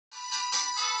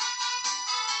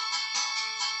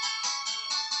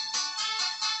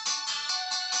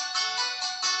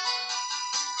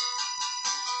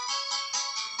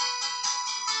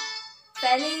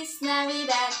Feliz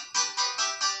Navidad,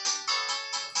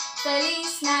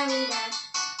 Feliz Navidad,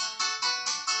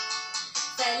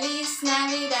 Feliz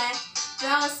Navidad,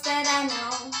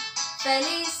 Prosperano,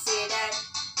 felicidad.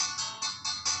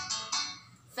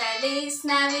 Feliz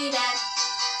Navidad,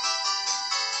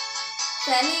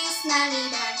 Feliz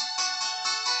Navidad,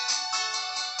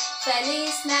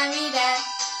 Feliz Navidad,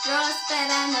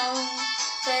 Prosperano,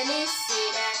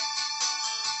 felicidad.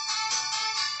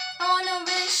 I wanna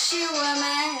wish you a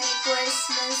Merry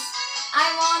Christmas. I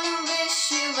wanna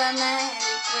wish you a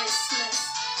Merry Christmas.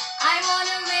 I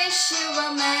wanna wish you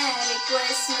a Merry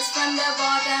Christmas from the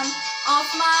bottom of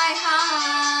my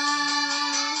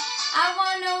heart. I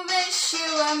wanna wish you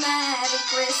a Merry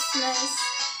Christmas.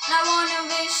 I wanna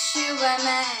wish you a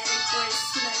Merry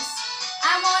Christmas.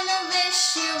 I wanna wish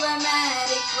you a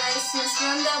Merry Christmas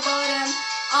from the bottom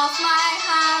of my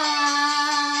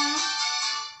heart.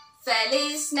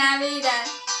 Feliz Navidad,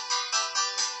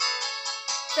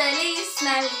 Feliz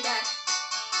Navidad,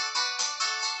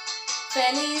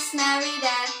 Feliz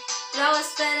Navidad,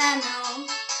 Prosperano,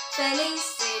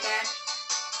 felicidad.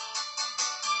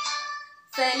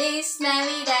 Feliz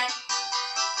Navidad,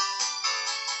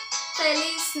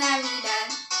 Feliz Navidad,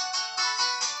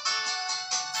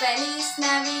 Feliz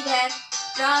Navidad,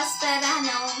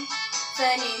 Prosperano,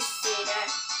 felicidad.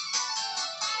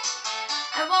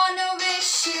 I wanna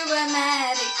wish you a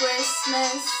Merry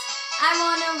Christmas. I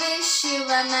wanna wish you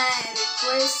a Merry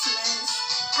Christmas.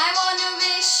 I wanna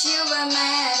wish you a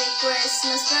Merry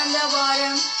Christmas from the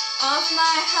bottom of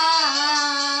my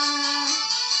heart.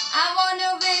 I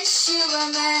wanna wish you a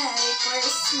Merry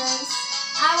Christmas.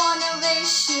 I wanna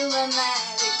wish you a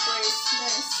Merry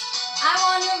Christmas. I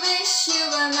wanna wish you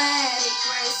a Merry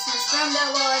Christmas from the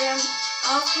bottom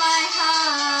of my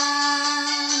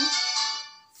heart.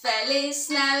 Feliz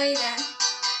Navidad,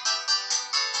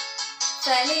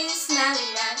 Feliz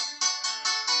Navidad,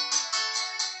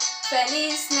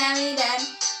 Feliz Navidad,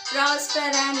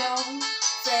 Prosperano,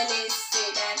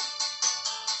 felicidad.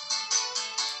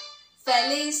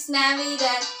 Feliz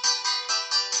Navidad,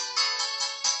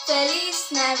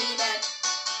 Feliz Navidad,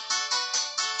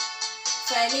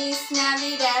 Feliz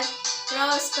Navidad,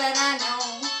 Prosperano,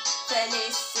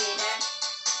 felicidad.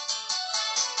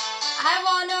 I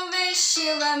wanna wish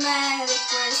you a Merry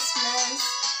Christmas.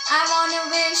 I wanna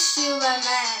wish you a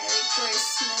Merry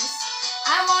Christmas.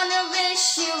 I wanna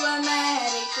wish you a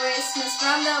Merry Christmas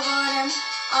from the bottom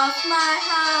of my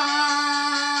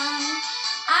heart.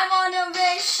 I wanna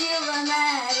wish you a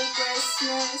Merry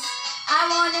Christmas. I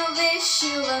wanna wish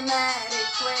you a Merry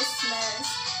Christmas.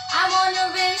 I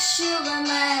wanna wish you a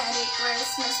Merry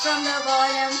Christmas from the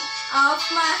bottom of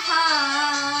my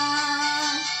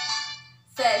heart.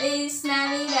 Feliz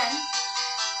Navidad,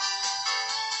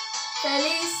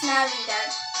 Feliz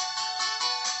Navidad,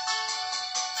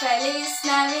 Feliz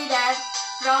Navidad,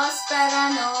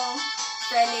 Prosperano,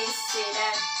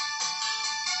 felicidad.